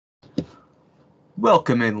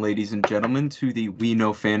Welcome in, ladies and gentlemen, to the We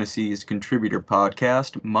Know Fantasies Contributor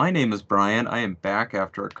Podcast. My name is Brian. I am back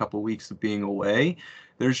after a couple weeks of being away.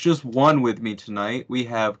 There's just one with me tonight. We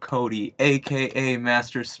have Cody, aka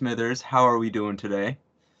Master Smithers. How are we doing today?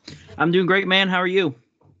 I'm doing great, man. How are you?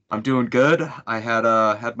 I'm doing good. I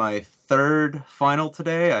had my third final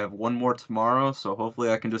today. I have one more tomorrow, so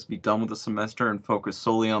hopefully I can just be done with the semester and focus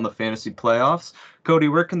solely on the fantasy playoffs. Cody,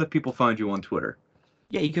 where can the people find you on Twitter?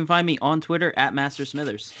 Yeah, you can find me on Twitter at Master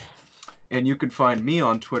Smithers. And you can find me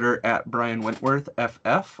on Twitter at Brian Wentworth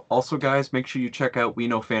FF. Also, guys, make sure you check out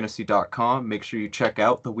WeKnowFantasy.com. Make sure you check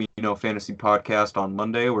out the We Know Fantasy podcast on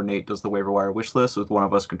Monday, where Nate does the waiver wire wish list with one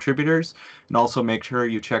of us contributors. And also make sure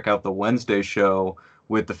you check out the Wednesday show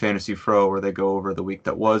with the Fantasy Fro, where they go over the week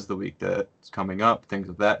that was, the week that's coming up, things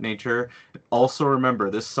of that nature. Also, remember,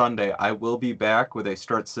 this Sunday, I will be back with a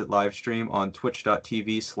Start Sit live stream on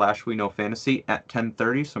twitch.tv/WeKnowFantasy at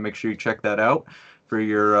 10:30, so make sure you check that out for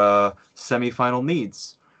your semifinal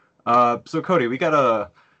needs. So Cody, we got a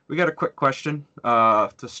quick question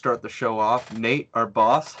to start the show off. Nate, our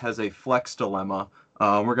boss, has a flex dilemma.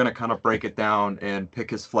 We're gonna kind of break it down and pick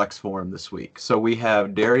his flex for him this week. So we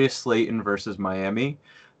have Darius Slayton versus Miami,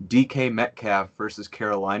 DK Metcalf versus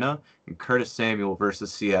Carolina, and Curtis Samuel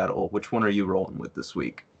versus Seattle. Which one are you rolling with this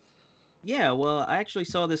week? Yeah, well, I actually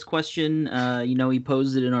saw this question. He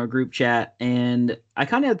posed it in our group chat, and I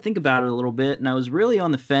kind of had to think about it a little bit, and I was really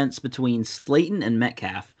on the fence between Slayton and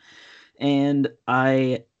Metcalf. And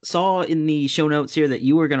I saw in the show notes here that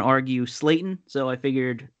you were going to argue Slayton, so I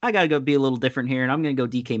figured I got to go be a little different here, and I'm going to go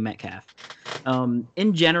DK Metcalf.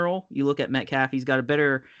 In general, you look at Metcalf, he's got a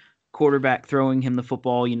better quarterback throwing him the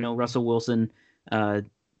football. Russell Wilson.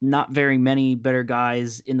 Not very many better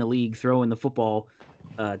guys in the league throwing the football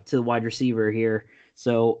to the wide receiver here.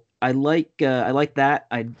 So I like that.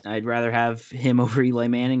 I'd rather have him over Eli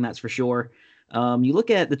Manning, that's for sure. You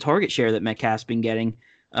look at the target share that Metcalf's been getting,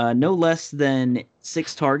 no less than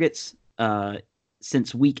 6 targets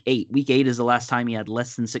since week 8. Week 8 is the last time he had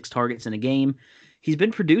less than 6 targets in a game. He's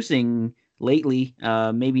been producing lately,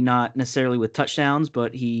 maybe not necessarily with touchdowns,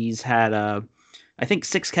 but he's had I think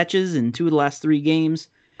 6 catches in 2 of the last 3 games.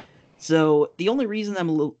 So the only reason I'm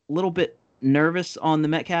a little bit nervous on the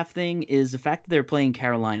Metcalf thing is the fact that they're playing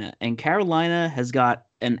Carolina, and Carolina has got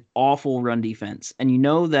an awful run defense, and you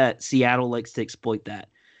know that Seattle likes to exploit that.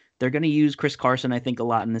 They're going to use Chris Carson, I think, a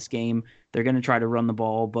lot in this game. They're going to try to run the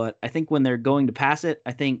ball, but I think when they're going to pass it,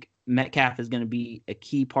 I think Metcalf is going to be a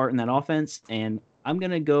key part in that offense, and I'm going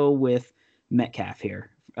to go with Metcalf here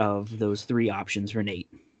of those 3 options for Nate.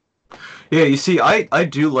 Yeah, you see, I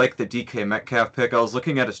do like the DK Metcalf pick. I was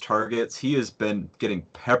looking at his targets. He has been getting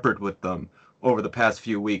peppered with them over the past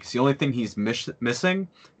few weeks. The only thing he's missing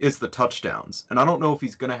is the touchdowns. And I don't know if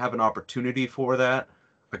he's going to have an opportunity for that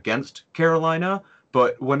against Carolina,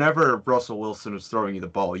 but whenever Russell Wilson is throwing you the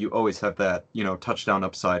ball, you always have that, touchdown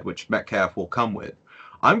upside, which Metcalf will come with.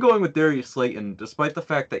 I'm going with Darius Slayton, despite the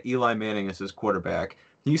fact that Eli Manning is his quarterback.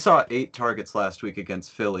 He saw 8 targets last week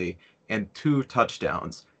against Philly and 2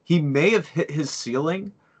 touchdowns. He may have hit his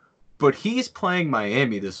ceiling, but he's playing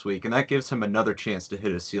Miami this week, and that gives him another chance to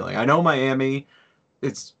hit his ceiling. I know Miami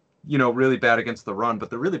is, really bad against the run, but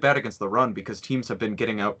they're really bad against the run because teams have been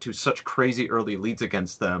getting out to such crazy early leads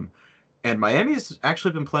against them. And Miami's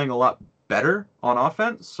actually been playing a lot better on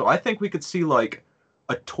offense, so I think we could see like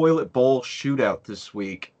a toilet bowl shootout this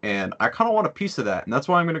week, and I kind of want a piece of that, and that's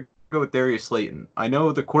why I'm going to go with Darius Slayton. I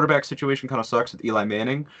know the quarterback situation kind of sucks with Eli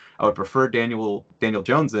Manning. I would prefer Daniel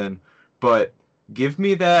Jones in, but give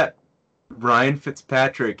me that Ryan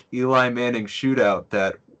Fitzpatrick Eli Manning shootout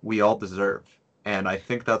that we all deserve, and I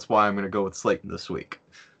think that's why I'm going to go with Slayton this week.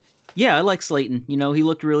 Yeah, I like Slayton. He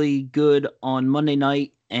looked really good on Monday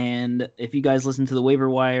night. And if you guys listen to the waiver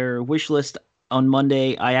wire wish list on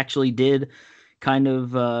Monday, I actually did kind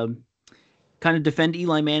of kind of defend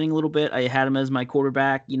Eli Manning a little bit. I had him as my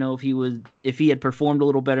quarterback. If he had performed a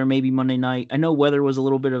little better, maybe Monday night. I know weather was a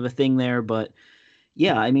little bit of a thing there, but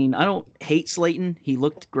yeah, I mean, I don't hate Slayton. He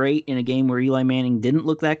looked great in a game where Eli Manning didn't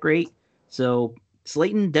look that great. So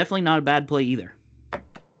Slayton definitely not a bad play either.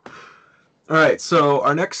 All right, so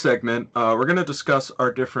our next segment, we're going to discuss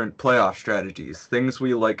our different playoff strategies, things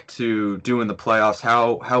we like to do in the playoffs,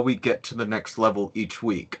 how we get to the next level each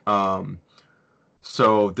week.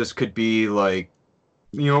 So this could be like,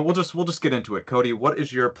 we'll just get into it. Cody, what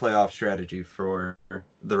is your playoff strategy for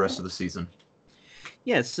the rest of the season?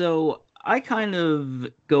 Yeah, so I kind of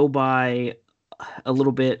go by a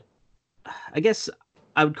little bit, I guess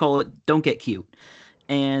I would call it don't get cute.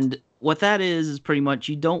 And what that is pretty much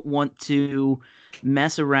you don't want to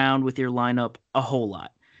mess around with your lineup a whole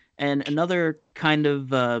lot. And another kind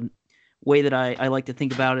of way that I like to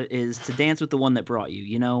think about it is to dance with the one that brought you.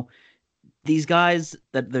 You know, these guys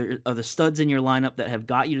that are the studs in your lineup that have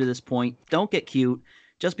got you to this point, don't get cute.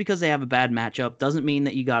 Just because they have a bad matchup doesn't mean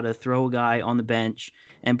that you got to throw a guy on the bench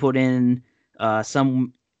and put in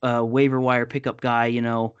some waiver wire pickup guy.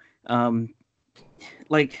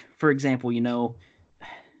 Like for example, you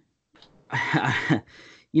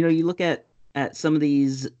look at some of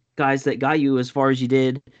these guys that got you as far as you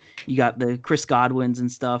did. You got the Chris Godwins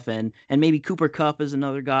and stuff, and maybe Cooper Kupp is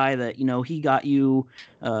another guy that he got you.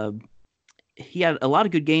 He had a lot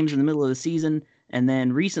of good games in the middle of the season, and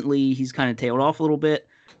then recently he's kind of tailed off a little bit.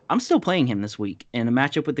 I'm still playing him this week in a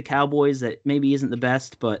matchup with the Cowboys that maybe isn't the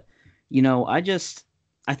best, but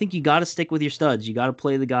I think you got to stick with your studs. You got to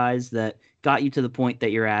play the guys that got you to the point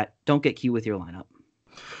that you're at. Don't get cute with your lineup.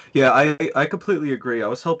 Yeah, I completely agree. I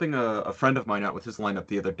was helping a friend of mine out with his lineup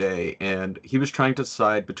the other day, and he was trying to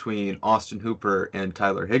decide between Austin Hooper and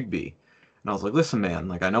Tyler Higbee. And I was like, listen, man,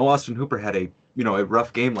 like I know Austin Hooper had a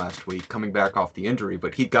rough game last week coming back off the injury,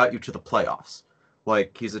 but he got you to the playoffs.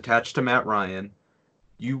 Like he's attached to Matt Ryan.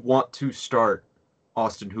 You want to start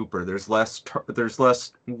Austin Hooper. There's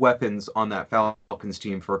less weapons on that Falcons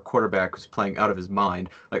team for a quarterback who's playing out of his mind.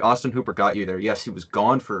 Like Austin Hooper got you there. Yes, he was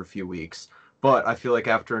gone for a few weeks, but I feel like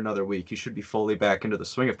after another week, you should be fully back into the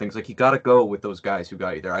swing of things. Like you got to go with those guys who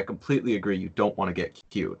got you there. I completely agree. You don't want to get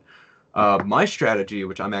cute. My strategy,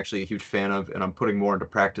 which I'm actually a huge fan of, and I'm putting more into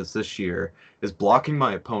practice this year, is blocking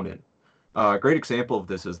my opponent. A great example of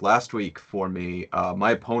this is last week for me.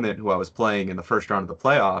 My opponent, who I was playing in the first round of the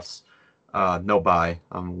playoffs, no bye,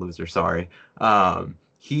 I'm a loser, sorry.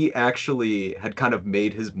 He actually had kind of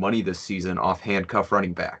made his money this season off handcuff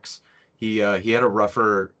running backs. He had a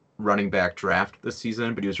rougher running back draft this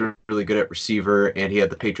season, but he was really good at receiver, and he had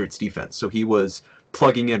the Patriots defense. So he was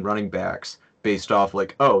plugging in running backs based off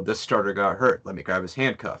like, oh, this starter got hurt, let me grab his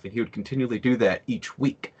handcuff. And he would continually do that each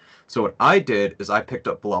week. So what I did is I picked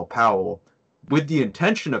up Bilal Powell with the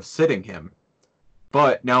intention of sitting him,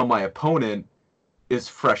 but now my opponent is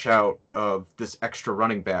fresh out of this extra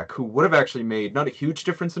running back who would have actually made not a huge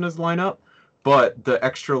difference in his lineup, but the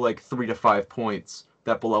extra like 3 to 5 points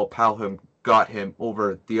that Bilal Powell got him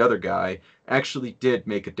over the other guy actually did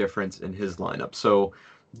make a difference in his lineup. So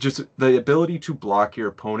just the ability to block your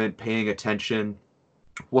opponent, paying attention.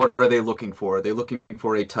 What are they looking for? Are they looking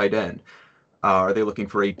for a tight end? Are they looking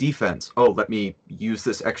for a defense? Oh, let me use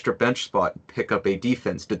this extra bench spot and pick up a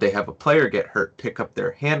defense. Did they have a player get hurt? Pick up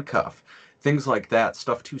their handcuff. Things like that,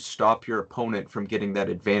 stuff to stop your opponent from getting that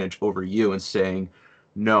advantage over you and saying,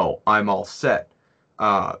 no, I'm all set.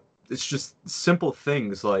 It's just simple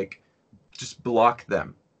things like just block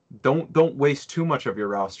them. Don't waste too much of your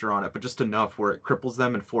roster on it, but just enough where it cripples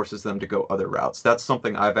them and forces them to go other routes. That's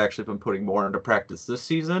something I've actually been putting more into practice this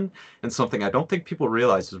season, and something I don't think people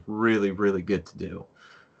realize is really, really good to do.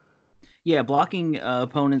 Yeah, blocking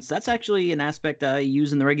opponents, that's actually an aspect I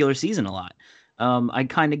use in the regular season a lot. I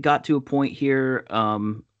kind of got to a point here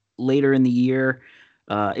later in the year.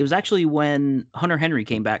 It was actually when Hunter Henry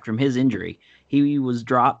came back from his injury. He was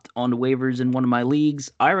dropped onto waivers in one of my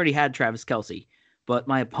leagues. I already had Travis Kelce. But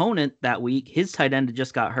my opponent that week, his tight end had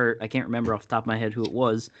just got hurt. I can't remember off the top of my head who it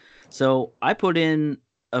was. So I put in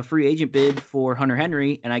a free agent bid for Hunter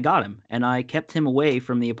Henry, and I got him. And I kept him away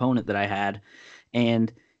from the opponent that I had.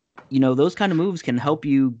 And, those kind of moves can help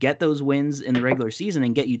you get those wins in the regular season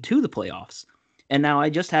and get you to the playoffs. And now I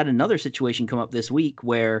just had another situation come up this week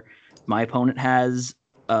where my opponent has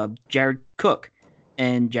Jared Cook.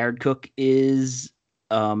 And Jared Cook is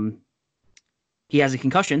he has a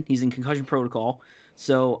concussion. He's in concussion protocol.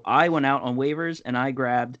 So I went out on waivers and I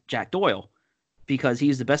grabbed Jack Doyle because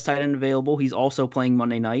he's the best tight end available. He's also playing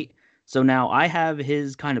Monday night. So now I have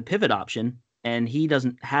his kind of pivot option, and he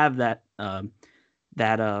doesn't have that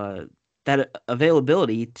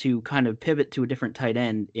availability to kind of pivot to a different tight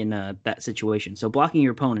end in that situation. So blocking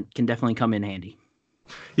your opponent can definitely come in handy.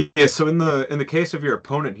 Yeah, so in the case of your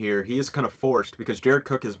opponent here, he is kind of forced because Jared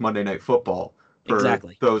Cook is Monday Night Football. For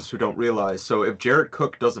exactly. Those who don't realize. So if Jared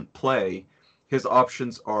Cook doesn't play, his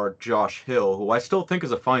options are Josh Hill, who I still think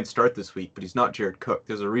is a fine start this week, but he's not Jared Cook.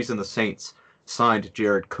 There's a reason the Saints signed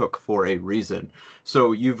Jared Cook for a reason.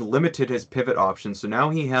 So you've limited his pivot options. So now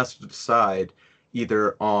he has to decide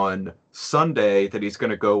either on Sunday that he's going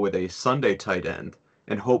to go with a Sunday tight end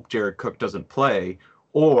and hope Jared Cook doesn't play,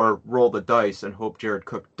 or roll the dice and hope Jared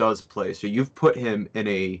Cook does play. So you've put him in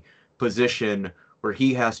a position where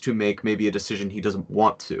he has to make maybe a decision he doesn't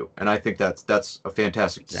want to. And I think that's a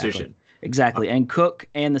fantastic decision. Exactly. And Cook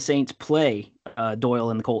and the Saints play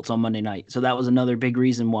Doyle and the Colts on Monday night. So that was another big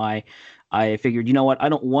reason why I figured, you know what, I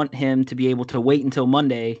don't want him to be able to wait until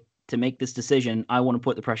Monday to make this decision, I want to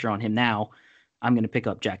put the pressure on him now. I'm going to pick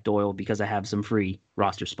up Jack Doyle because I have some free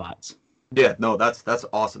roster spots. Yeah, no, that's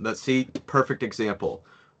awesome. That's perfect example.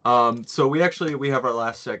 So we have our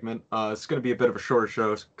last segment. It's going to be a bit of a shorter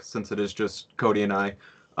show since it is just Cody and I.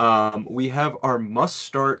 We have our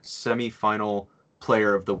must-start semifinal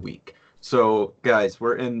player of the week. So guys,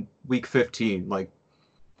 we're in week 15. Like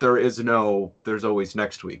there's always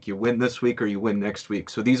next week. You win this week or you win next week.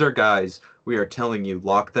 So these are guys we are telling you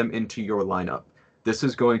lock them into your lineup. This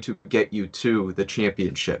is going to get you to the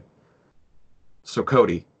championship. So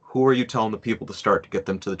Cody, who are you telling the people to start to get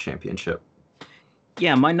them to the championship?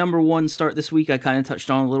 Yeah, my number one start this week, I kind of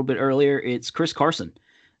touched on a little bit earlier. It's Chris Carson.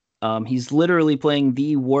 He's literally playing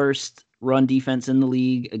the worst run defense in the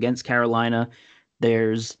league against Carolina.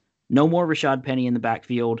 There's no more Rashad Penny in the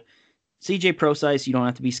backfield. CJ Prosise, you don't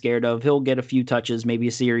have to be scared of. He'll get a few touches, maybe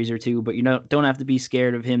a series or two, but you don't have to be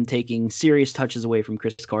scared of him taking serious touches away from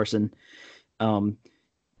Chris Carson.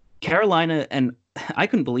 Carolina, and I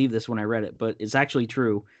couldn't believe this when I read it, but it's actually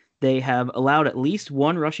true. They have allowed at least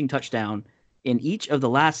one rushing touchdown in each of the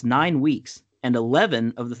last 9 weeks, and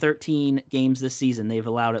 11 of the 13 games this season, they've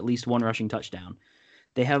allowed at least one rushing touchdown.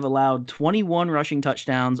 They have allowed 21 rushing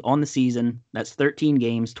touchdowns on the season. That's 13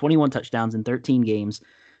 games, 21 touchdowns in 13 games.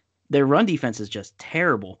 Their run defense is just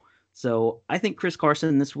terrible. So I think Chris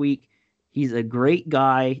Carson this week, he's a great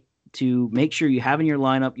guy to make sure you have in your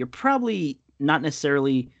lineup. You're probably not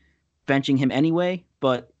necessarily benching him anyway,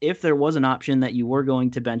 but if there was an option that you were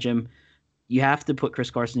going to bench him, you have to put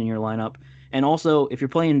Chris Carson in your lineup. And also, if you're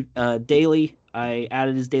playing daily, I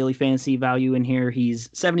added his daily fantasy value in here. He's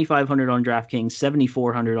 7,500 on DraftKings,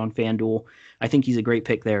 7,400 on FanDuel. I think he's a great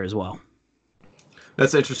pick there as well.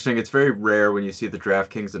 That's interesting. It's very rare when you see the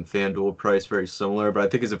DraftKings and FanDuel price very similar, but I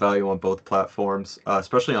think it's a value on both platforms,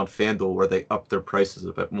 especially on FanDuel where they up their prices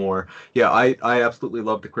a bit more. Yeah, I absolutely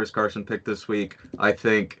love the Chris Carson pick this week. I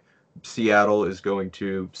think Seattle is going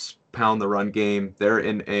to pound the run game. They're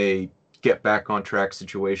in a get back on track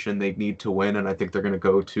situation. They need to win, and I think they're going to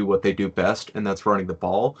go to what they do best, and that's running the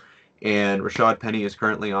ball. And Rashad Penny is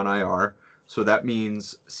currently on IR, so that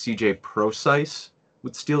means CJ Prosise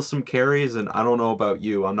would steal some carries, and I don't know about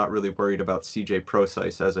you. I'm not really worried about CJ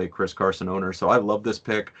Prosise as a Chris Carson owner, so I love this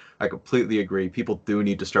pick. I completely agree. People do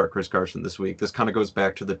need to start Chris Carson this week. This kind of goes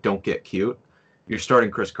back to the don't get cute. You're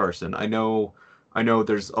starting Chris Carson. I know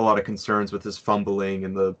there's a lot of concerns with his fumbling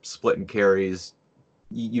and the splitting carries.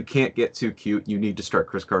 You can't get too cute. You need to start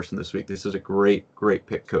Chris Carson this week. This is a great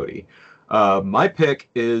pick, Cody. My pick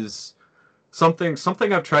is something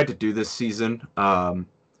I've tried to do this season.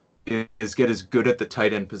 Is get as good at the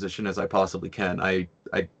tight end position as I possibly can. I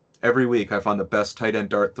every week I find the best tight end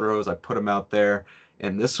dart throws. I put them out there,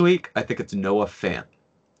 and this week I think it's Noah Fant.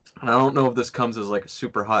 And I don't know if this comes as like a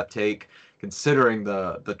super hot take, considering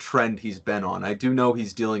the trend he's been on. I do know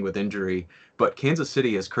he's dealing with injury, but Kansas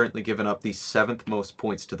City has currently given up the 7th most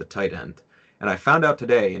points to the tight end. And I found out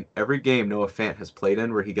today, in every game Noah Fant has played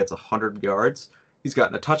in where he gets 100 yards, he's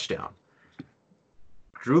gotten a touchdown.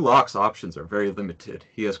 Drew Lock's options are very limited.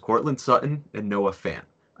 He has Courtland Sutton and Noah Fant.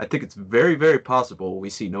 I think it's very, very possible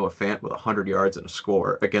we see Noah Fant with 100 yards and a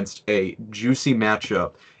score against a juicy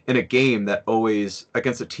matchup in a game that always,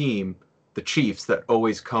 against a team, the Chiefs, that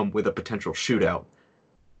always come with a potential shootout.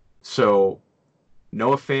 So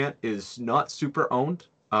Noah Fant is not super owned.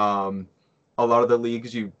 A lot of the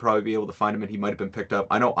leagues you'd probably be able to find him, and he might have been picked up.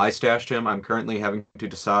 I know I stashed him. I'm currently having to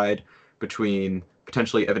decide between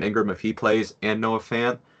potentially Evan Ingram if he plays and Noah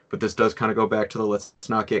Fant, but this does kind of go back to the let's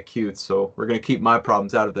not get cute, so we're going to keep my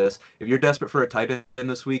problems out of this. If you're desperate for a tight end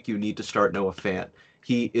this week, you need to start Noah Fant.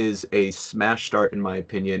 He is a smash start in my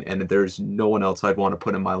opinion, and there's no one else I'd want to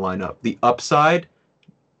put in my lineup. The upside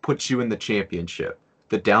puts you in the championship.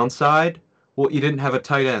 The downside, well, you didn't have a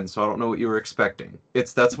tight end, so I don't know what you were expecting.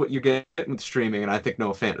 That's what you're getting with streaming, and I think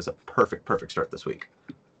Noah Fant is a perfect start this week.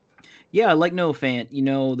 Yeah, I like Noah Fant. You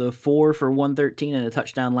know, the 4 for 113 and a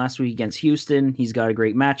touchdown last week against Houston. He's got a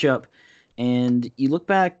great matchup. And you look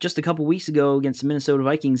back just a couple weeks ago against the Minnesota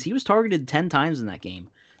Vikings, he was targeted 10 times in that game.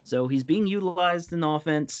 So he's being utilized in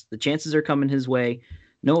offense. The chances are coming his way.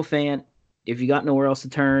 Noah Fant, if you got nowhere else to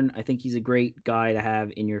turn, I think he's a great guy to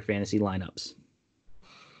have in your fantasy lineups.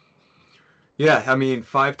 Yeah, I mean,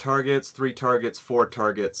 5 targets, 3 targets, 4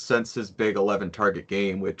 targets since his big 11-target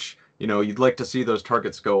game, which, you know, you'd like to see those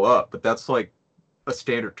targets go up, but that's like a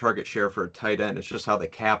standard target share for a tight end. It's just how they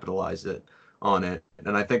capitalize it on it.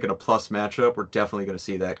 And I think in a plus matchup, we're definitely going to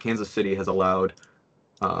see that. Kansas City has allowed,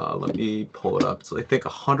 let me pull it up. So I think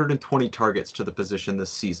 120 targets to the position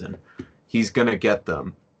this season. He's going to get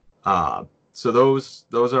them. So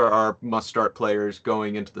those are our must-start players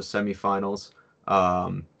going into the semifinals.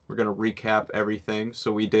 We're going to recap everything.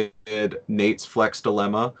 So we did Nate's Flex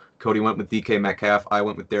Dilemma. Cody went with DK Metcalf. I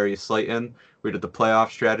went with Darius Slayton. We did the playoff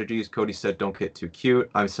strategies. Cody said, don't get too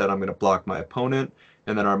cute. I said, I'm going to block my opponent.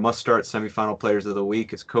 And then our must-start semifinal players of the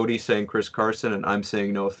week is Cody saying Chris Carson, and I'm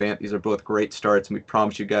saying Noah Fant. These are both great starts, and we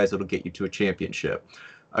promise you guys it'll get you to a championship.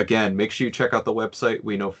 Again, make sure you check out the website,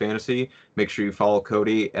 We Know Fantasy. Make sure you follow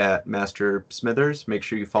Cody at Master Smithers. Make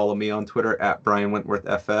sure you follow me on Twitter at Brian Wentworth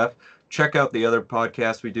FF. Check out the other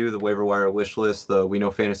podcasts we do, the Waiver Wire Wish List, the We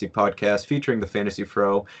Know Fantasy podcast featuring the Fantasy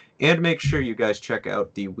Fro. And make sure you guys check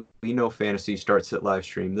out the We Know Fantasy Start Sit live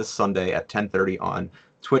stream this Sunday at 10:30 on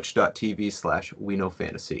twitch.tv/We Know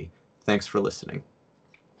Fantasy. Thanks for listening.